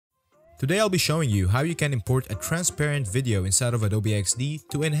Today I'll be showing you how you can import a transparent video inside of Adobe Xd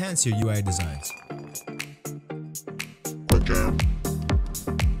to enhance your UI designs. QuickJam.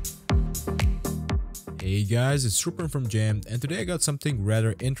 Hey guys, it's Rupert from Jam, and today I got something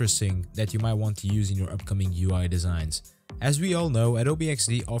rather interesting that you might want to use in your upcoming UI designs. As we all know, Adobe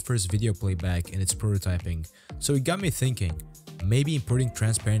Xd offers video playback in its prototyping, so it got me thinking, maybe importing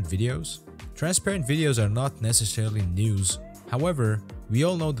transparent videos? Transparent videos are not necessarily news. However, we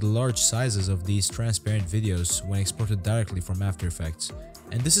all know the large sizes of these transparent videos when exported directly from After Effects.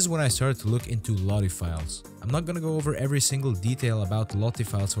 And this is when I started to look into Lottie files. I'm not gonna go over every single detail about Lottie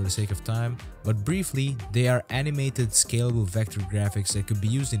files for the sake of time, but briefly, they are animated scalable vector graphics that could be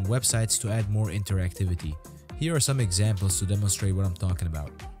used in websites to add more interactivity. Here are some examples to demonstrate what I'm talking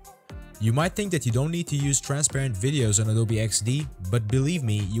about. You might think that you don't need to use transparent videos on Adobe Xd, but believe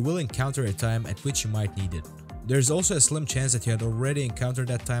me, you will encounter a time at which you might need it. There's also a slim chance that you had already encountered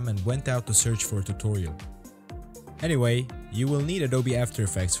that time and went out to search for a tutorial. Anyway, you will need Adobe After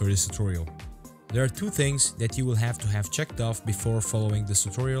Effects for this tutorial. There are two things that you will have checked off before following this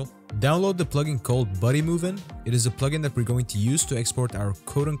tutorial. Download the plugin called Body Movin'. It is a plugin that we're going to use to export our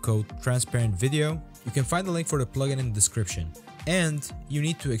quote-unquote transparent video. You can find the link for the plugin in the description. And you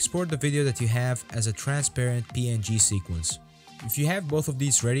need to export the video that you have as a transparent PNG sequence. If you have both of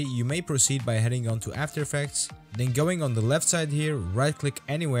these ready, you may proceed by heading on to After Effects, then going on the left side here, right click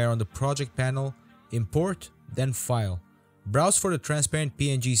anywhere on the project panel, import, then file. Browse for the transparent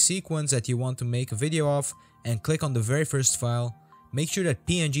PNG sequence that you want to make a video of and click on the very first file. Make sure that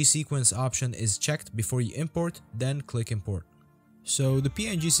PNG sequence option is checked before you import, then click import. So the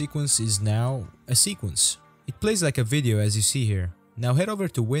PNG sequence is now a sequence. It plays like a video as you see here. Now head over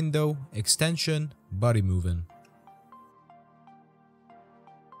to Window, Extension, Body Movin'.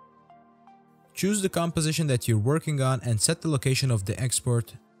 Choose the composition that you're working on and set the location of the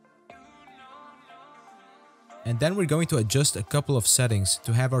export. And then we're going to adjust a couple of settings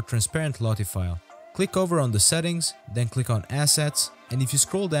to have our transparent Lottie file. Click over on the settings, then click on Assets, and if you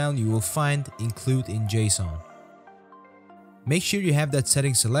scroll down you will find Include in JSON. Make sure you have that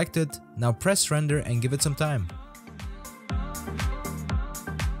setting selected. Now press render and give it some time.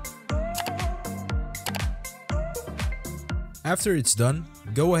 After it's done,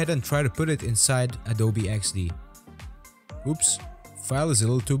 go ahead and try to put it inside Adobe Xd. Oops, file is a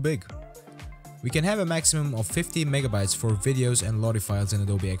little too big. We can have a maximum of 50 megabytes for videos and Lottie files in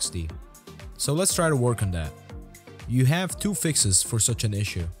Adobe Xd. So let's try to work on that. You have two fixes for such an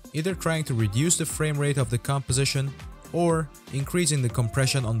issue, either trying to reduce the frame rate of the composition or increasing the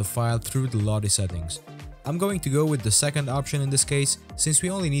compression on the file through the Lottie settings. I'm going to go with the second option in this case, since we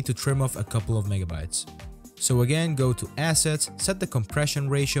only need to trim off a couple of megabytes. So again, go to Assets, set the compression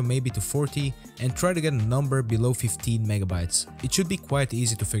ratio maybe to 40 and try to get a number below 15 megabytes. It should be quite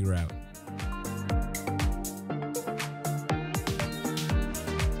easy to figure out.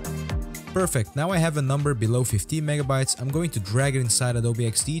 Perfect, now I have a number below 15 megabytes. I'm going to drag it inside Adobe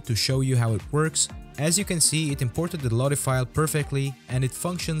Xd to show you how it works. As you can see, it imported the Lottie file perfectly and it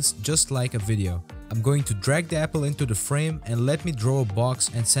functions just like a video. I'm going to drag the apple into the frame and let me draw a box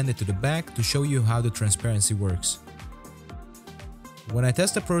and send it to the back to show you how the transparency works. When I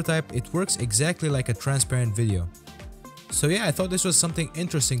test the prototype, it works exactly like a transparent video. So yeah, I thought this was something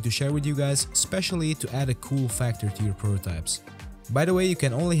interesting to share with you guys, especially to add a cool factor to your prototypes. By the way, you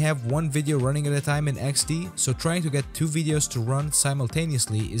can only have one video running at a time in Xd, so trying to get two videos to run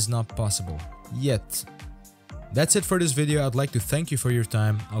simultaneously is not possible. Yet. That's it for this video. I'd like to thank you for your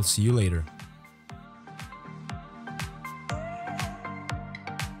time. I'll see you later.